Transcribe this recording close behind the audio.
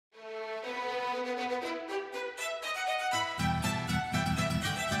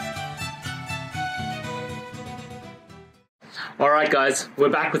Alright guys, we're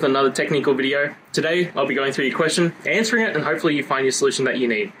back with another technical video. Today I'll be going through your question, answering it, and hopefully you find your solution that you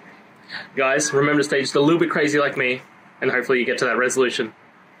need. Guys, remember to stay just a little bit crazy like me, and hopefully you get to that resolution.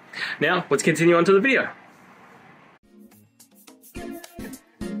 Now, let's continue on to the video.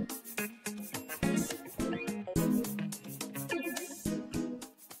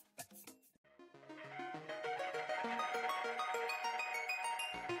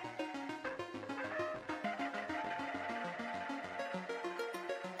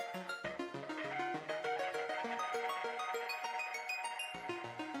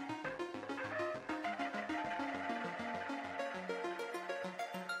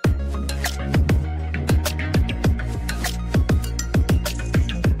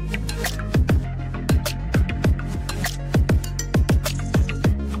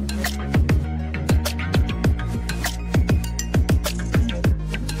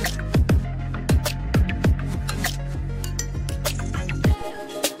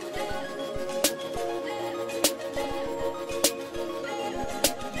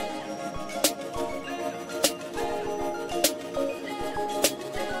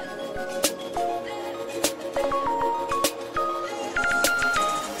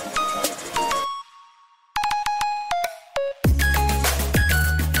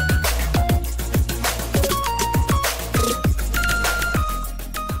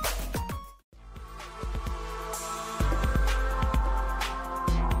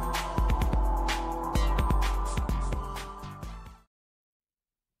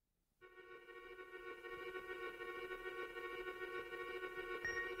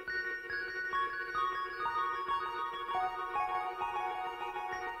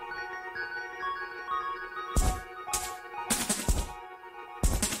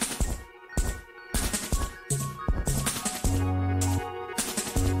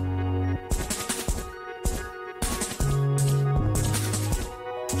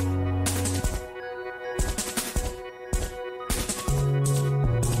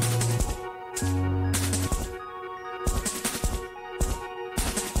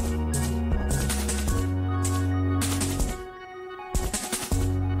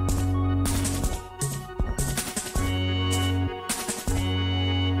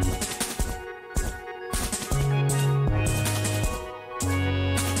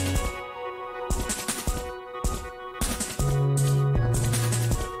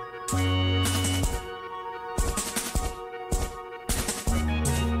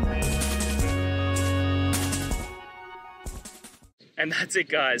 And that's it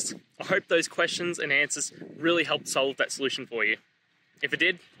guys. I hope those questions and answers really helped solve that solution for you. If it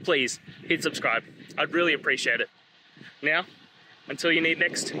did, please hit subscribe. I'd really appreciate it. Now, until you need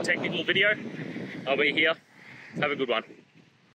next technical video, I'll be here. Have a good one.